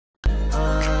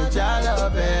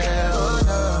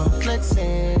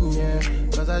flexing, yeah.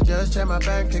 Cause I just checked my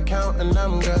bank account and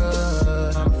I'm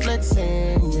good. I'm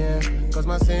flexing, yeah. Cause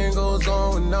my singles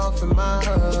going off in my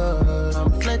hood.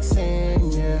 I'm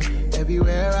flexing, yeah.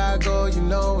 Everywhere I go, you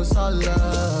know it's all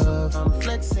love. I'm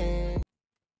flexing.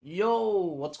 Yo,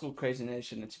 what's good, Crazy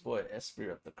Nation? It's your boy Espy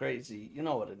of the Crazy. You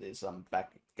know what it is. I'm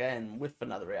back again with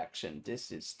another reaction.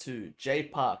 This is to J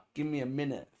Park, Give Me a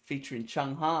Minute, featuring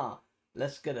CHUNG.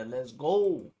 Let's get it. Let's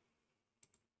go.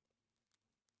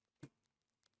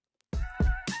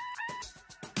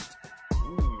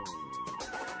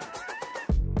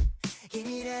 Give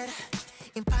me that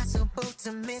impossible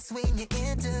to miss when you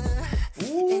enter.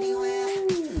 Anywhere,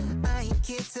 I ain't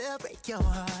here to break your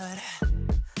heart.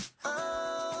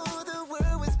 Oh, the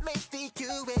world was made for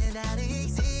you and I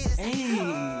exist. Hey,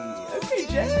 okay,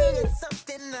 Jay. Jay.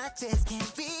 Something I just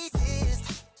can't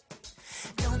resist.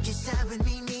 Don't get shy with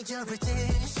me, need your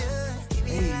attention. Give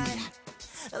me that,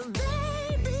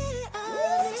 baby.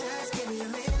 Just give me a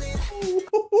minute.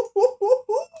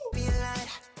 Be light,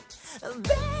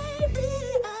 baby.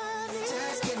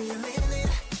 Just give me a minute.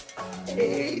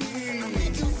 Hey. I'll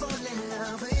make you fall in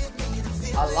love with me.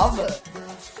 The I love it.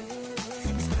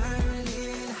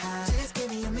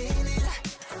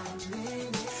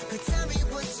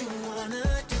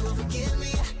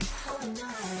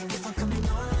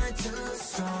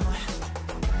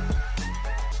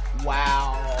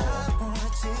 Wow.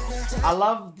 I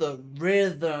love the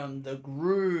rhythm, the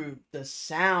groove, the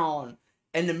sound,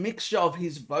 and the mixture of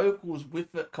his vocals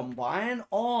with it combined.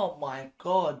 Oh my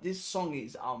god, this song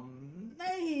is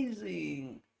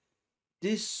amazing.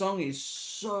 This song is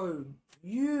so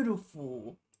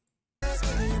beautiful.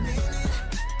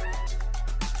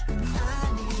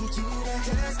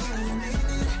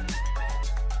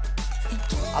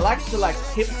 I like the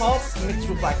hip hop mixed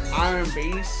with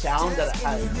R&B sound that it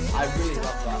has. I really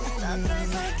love that.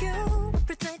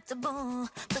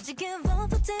 But you give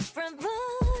off a different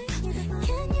vibe.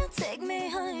 Can you take me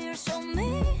higher? Show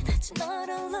me that you're not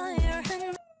a liar.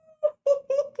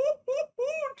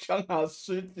 CHUNG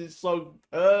suits this song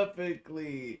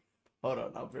perfectly. Hold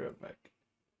on, I'll be right back.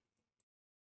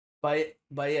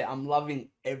 But yeah, I'm loving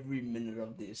every minute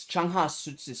of this. CHUNG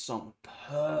suits this song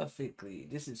perfectly.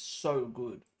 This is so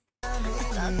good. I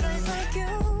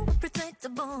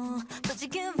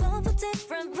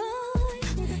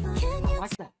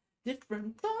like that.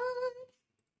 Different vibe.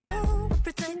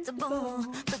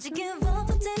 But you give off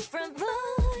a different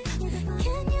vibe.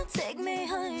 Can you take me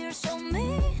higher? Show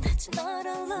me that you're not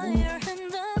a liar.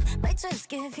 And I might just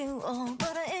give you all,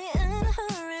 but I ain't in a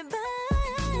hurry back.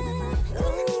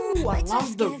 Ooh, I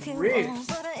love the riffs.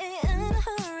 But I ain't in a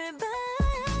hurry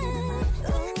back.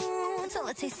 Ooh, until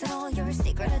I taste it all, you're a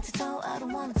secret to tell. I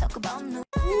don't want to talk about no.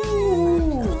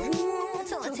 Ooh,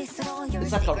 until I taste it all, you're a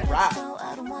secret to tell.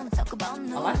 I don't want to talk about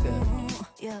no. I like it.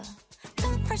 Yeah.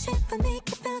 Don't fresh it for me,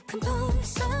 keep the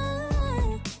composure.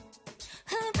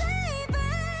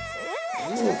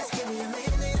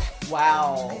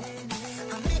 Wow.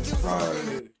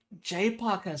 Bro, J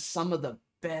Park has some of the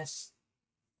best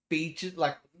features.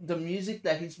 Like the music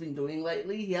that he's been doing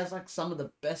lately, he has some of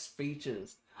the best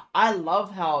features. I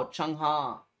love how CHUNG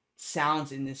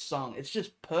sounds in this song. It's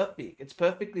just perfect. It's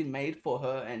perfectly made for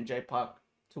her and J Park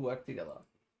to work together.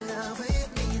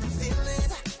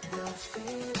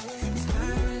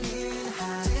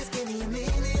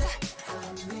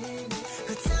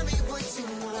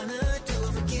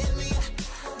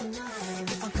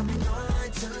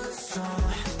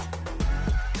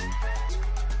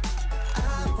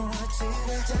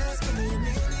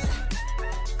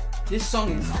 This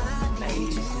song is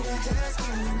amazing.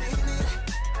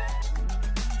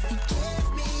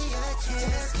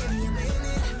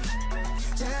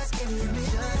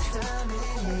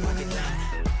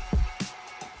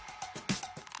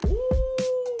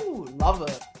 Ooh, love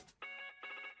it.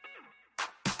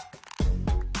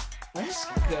 Let's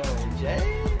go, Jay.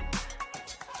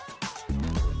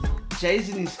 Jay's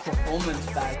in his performance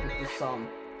bag with this song,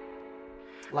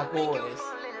 like always.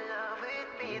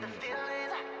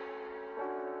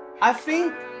 I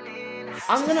think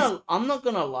I'm not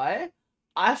gonna lie.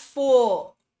 I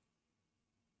thought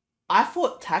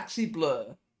Taxi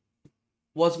Blur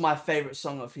was my favorite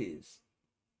song of his.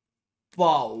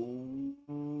 But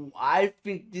I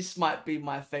think this might be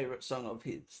my favorite song of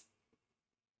his.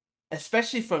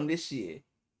 Especially from this year.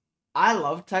 I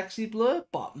love Taxi Blur,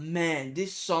 but man,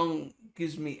 this song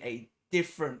gives me a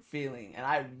different feeling and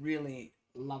I really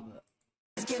love it.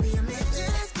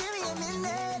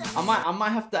 I might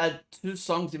have to add two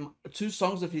songs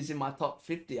of his in my top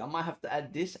 50. I might have to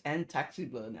add this and Taxi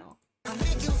Blur now.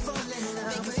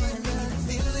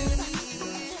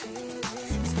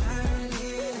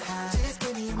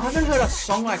 I haven't heard a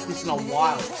song like this in a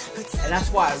while, and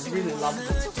that's why I really love it.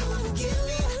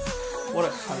 What a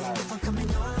collab.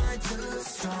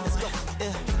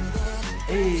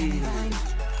 Hey.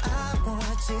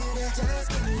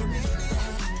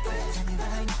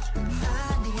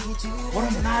 What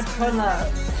a mad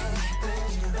collab.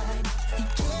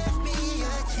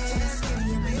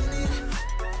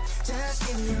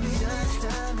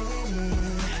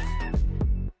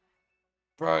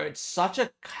 Bro, it's such a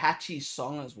catchy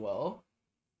song as well.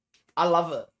 I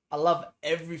love it. I love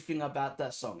everything about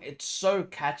that song. It's so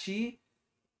catchy,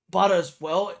 but as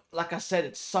well, like I said,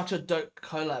 it's such a dope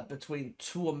collab between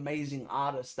two amazing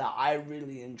artists that I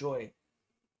really enjoy.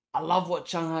 I love what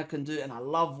CHUNG can do, and I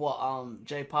love what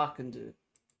J Park can do.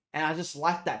 And I just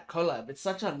like that collab. It's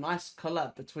such a nice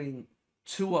collab between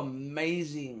two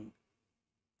amazing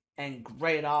and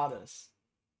great artists.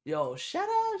 Yo, shout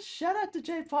out to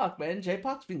J Park, man. J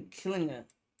Park's been killing it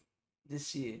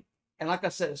this year. And like I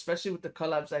said, especially with the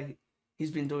collabs that he's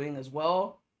been doing as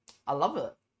well, I love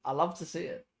it. I love to see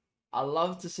it. I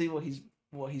love to see what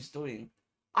he's doing.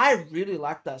 I really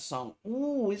like that song.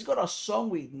 Ooh, he's got a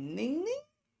song with Ning Ning.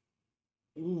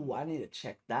 Ooh, I need to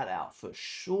check that out for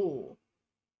sure.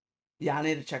 Yeah, I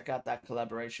need to check out that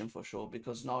collaboration for sure,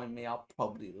 because knowing me, I'll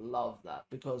probably love that,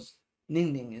 because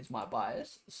Ning Ning is my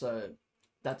bias. So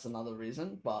that's another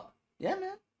reason. But yeah,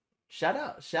 man, shout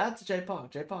out to J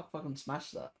Park. J Park fucking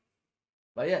smashed that.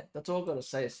 But yeah, that's all I gotta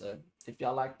say. So if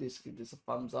y'all like this, give this a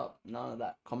thumbs up. None of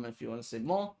that. Comment if you want to see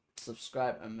more.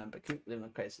 Subscribe, and remember, keep living a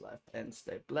crazy life and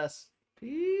stay blessed.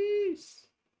 Peace.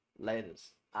 Laters.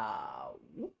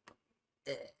 Whoop.